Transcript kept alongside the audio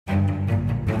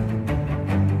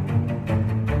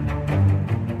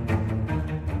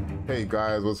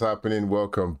guys, what's happening?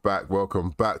 Welcome back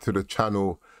to the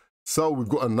channel. So we've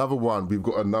got another one. We've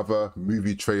got another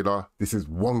movie trailer. This is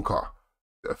Wonka,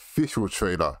 the official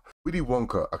trailer. Willy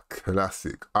Wonka, a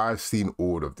classic. I've seen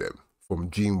all of them, from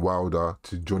Gene Wilder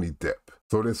to Johnny Depp.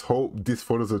 So let's hope this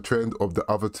follows the trend of the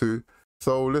other two.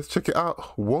 So let's check it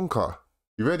out. Wonka,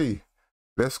 you ready?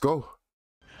 Let's go.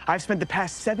 I've spent the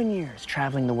past 7 years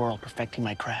traveling the world perfecting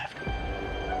my craft.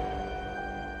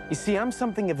 You see, I'm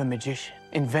something of a magician,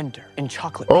 inventor, and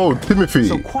chocolate maker. Oh, Timothy.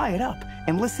 So quiet up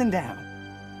and listen down.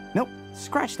 Nope,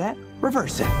 scratch that.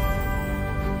 Reverse it.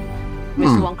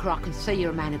 Mr. Wonka, I can see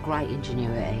you're a man of great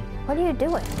ingenuity. What are you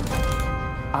doing?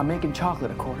 I'm making chocolate,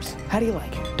 of course. How do you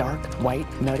like it? Dark, white,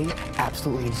 nutty,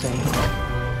 absolutely insane.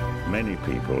 Many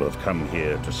people have come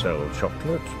here to sell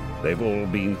chocolate. They've all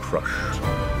been crushed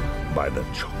by the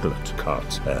chocolate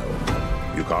cartel.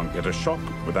 You can't get a shop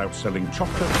without selling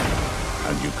chocolate,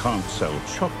 and you can't sell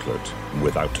chocolate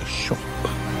without a shop.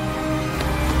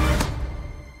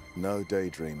 No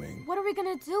daydreaming. What are we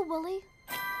gonna do, Willy?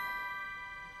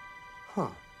 Huh.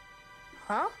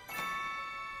 Huh?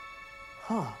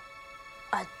 Huh.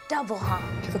 A double huh?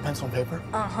 Do you have a pencil and paper?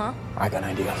 Uh-huh. I got an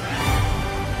idea.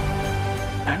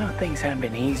 I know things haven't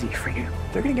been easy for you.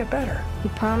 They're gonna get better. You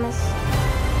promise?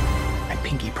 I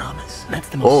pinky promise. That's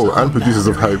the most. Oh, and producers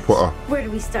of Harry Potter. Where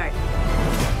do we start?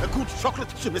 A good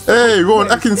chocolate chip. Hey, Ron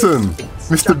Atkinson,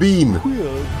 Mr. Bean.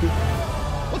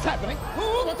 What's happening?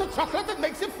 Who wants a chocolate that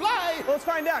makes you fly? Let's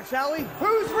find out, shall we?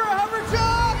 Who's for a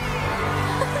hoverjob?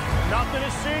 Nothing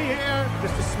to see here.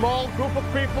 Just a small group of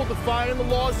people defying the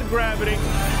laws of gravity.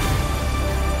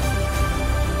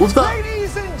 What's that?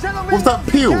 Ladies and gentlemen, What's that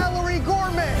peel? Gallery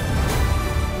Gourmet.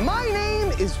 My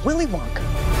name is Willy Wonka.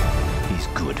 He's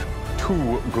good.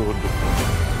 Too good.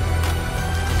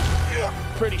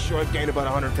 Pretty sure I've gained about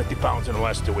 150 pounds in the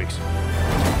last 2 weeks.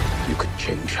 You could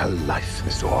change her life,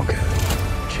 Mr. Wonka.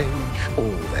 Change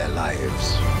all their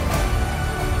lives.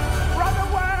 Run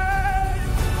away!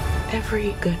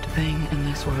 Every good thing in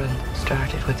this world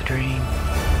started with a dream.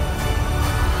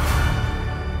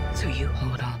 So you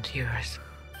hold on to yours.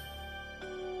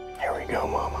 Here we go,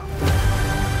 Mama.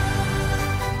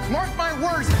 Mark my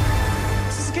words,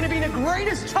 this is gonna be the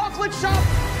greatest chocolate shop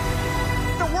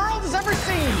the world has ever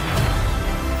seen.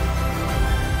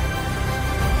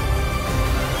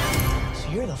 So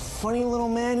you're the funny little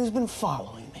man who's been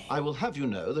following me. I will have you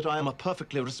know that I am a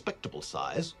perfectly respectable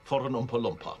size for an Oompa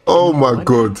Loompa. Oh my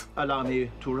God. Allow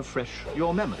me to refresh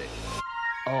your memory.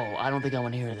 Oh, I don't think I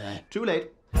want to hear that. Too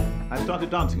late. I've started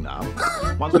dancing now.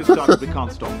 Once we've started, we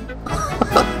can't stop.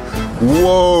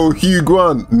 Whoa, Hugh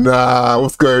Grant. Nah,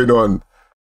 what's going on?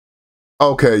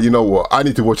 Okay, you know what? I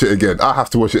need to watch it again. I have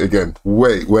to watch it again.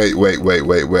 Wait.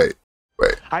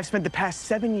 I've spent the past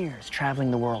 7 years traveling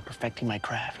the world perfecting my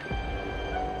craft.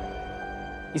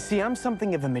 You see, I'm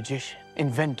something of a magician,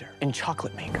 inventor, and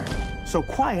chocolate maker. So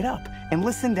quiet up and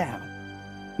listen down.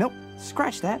 Nope,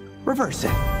 scratch that. Reverse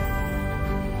it.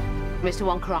 Mr.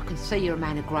 Wonka, I can see you're a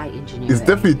man of great ingenuity. It's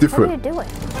definitely What are you different. doing?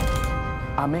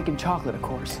 I'm making chocolate, of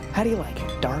course. How do you like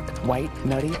it? Dark, white,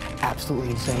 nutty,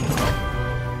 absolutely insane.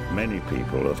 Many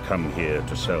people have come here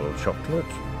to sell chocolate.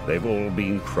 They've all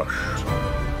been crushed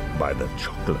by the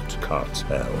chocolate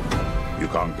cartel. You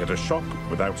can't get a shop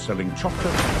without selling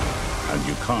chocolate, and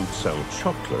you can't sell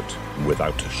chocolate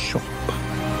without a shop.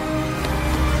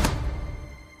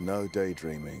 No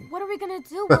daydreaming. What are we gonna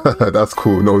do, Willy? That's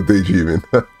cool. No daydreaming.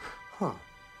 Huh.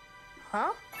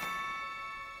 Huh?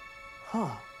 Huh.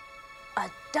 A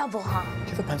double huh?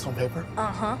 Do you have a pencil and paper?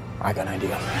 Uh-huh. I got an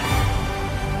idea.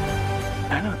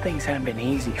 I know things haven't been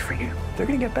easy for you. They're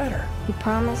gonna get better. You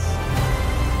promise?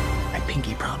 I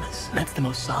pinky promise. That's the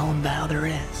most solemn vow there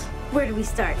is. Where do we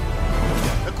start?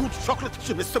 A good chocolate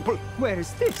chip is simple.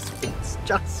 Where's this? It's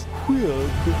just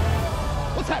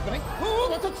What's happening? Who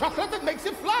wants a chocolate that makes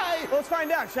you fly? Let's find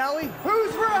out, shall we?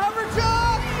 Who's for a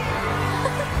hoverjob?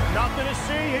 Nothing to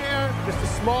see here. Just a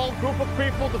small group of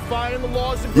people defying the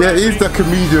laws of Yeah, gravity. he's the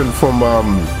comedian from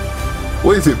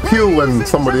what is it? Peel and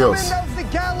somebody else. Of the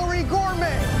Gallery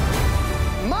Gourmet.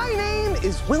 My name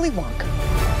is Willy Wonka.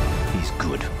 He's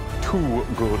good. Too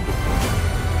good.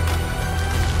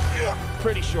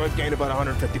 Pretty sure I've gained about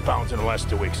 150 pounds in the last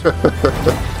 2 weeks.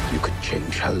 You could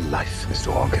change her life,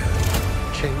 Mr. Wonka.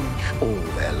 Change all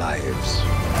their lives.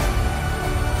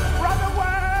 Run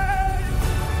away!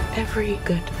 Every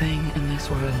good thing in this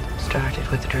world started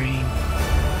with a dream.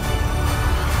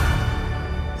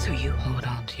 So you hold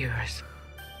on to yours.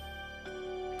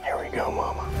 Here we go,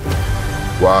 Mama.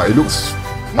 Wow, it looks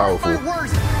powerful. Mark my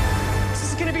words, this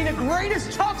is gonna be the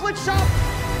greatest chocolate shop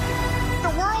the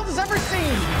world has ever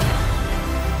seen.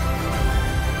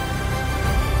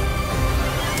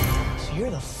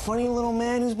 funny little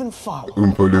man who's been followed.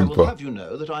 Oompa I will Loompa. have you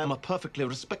know that I am a perfectly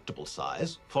respectable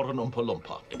size for an Oompa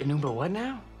Loompa. An Oompa what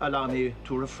now? Allow me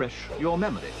to refresh your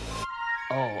memory.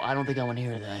 Oh, I don't think I want to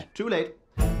hear that. Too late.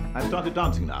 I've started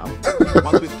dancing now.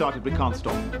 Once we've started, we can't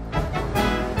stop.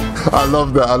 I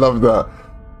love that. I love that.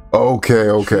 Okay,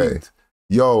 okay.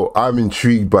 Yo, I'm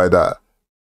intrigued by that.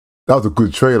 That was a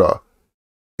good trailer.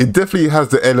 It definitely has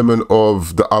the element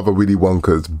of the other Willy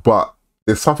Wonkas, but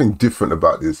there's something different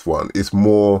about this one. It's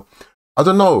more, I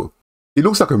don't know. It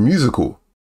looks like a musical.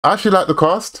 I actually like the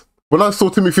cast. When I saw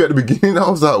Timothy at the beginning, I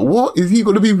was like, what? Is he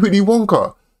going to be Willy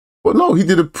Wonka? But no, he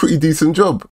did a pretty decent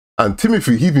job. And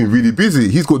Timothy, he's been really busy.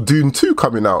 He's got Dune 2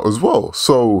 coming out as well.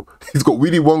 So he's got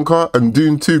Willy Wonka and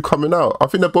Dune 2 coming out. I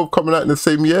think they're both coming out in the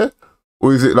same year.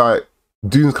 Or is it like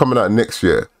Dune's coming out next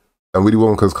year and Willy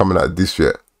Wonka's coming out this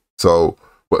year? So,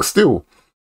 but still,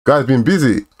 guy's been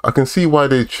busy. I can see why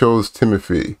they chose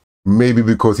Timothy. Maybe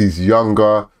because he's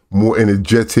younger, more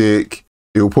energetic.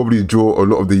 It will probably draw a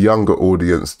lot of the younger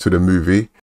audience to the movie.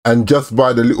 And just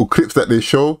by the little clips that they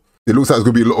show, it looks like there's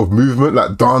going to be a lot of movement,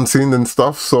 like dancing and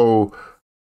stuff. So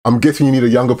I'm guessing you need a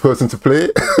younger person to play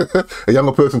it, a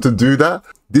younger person to do that.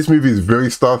 This movie is very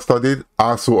star-studded.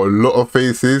 I saw a lot of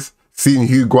faces. Seeing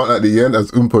Hugh Grant at the end as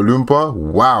Oompa Loompa,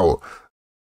 wow.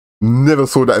 Never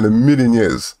saw that in a million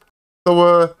years.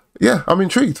 So, yeah, I'm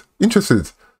intrigued,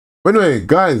 interested. But anyway,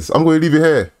 guys, I'm going to leave it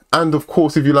here. And of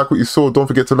course, if you like what you saw, don't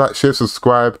forget to like, share,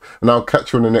 subscribe, and I'll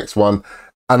catch you on the next one.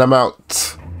 And I'm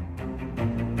out.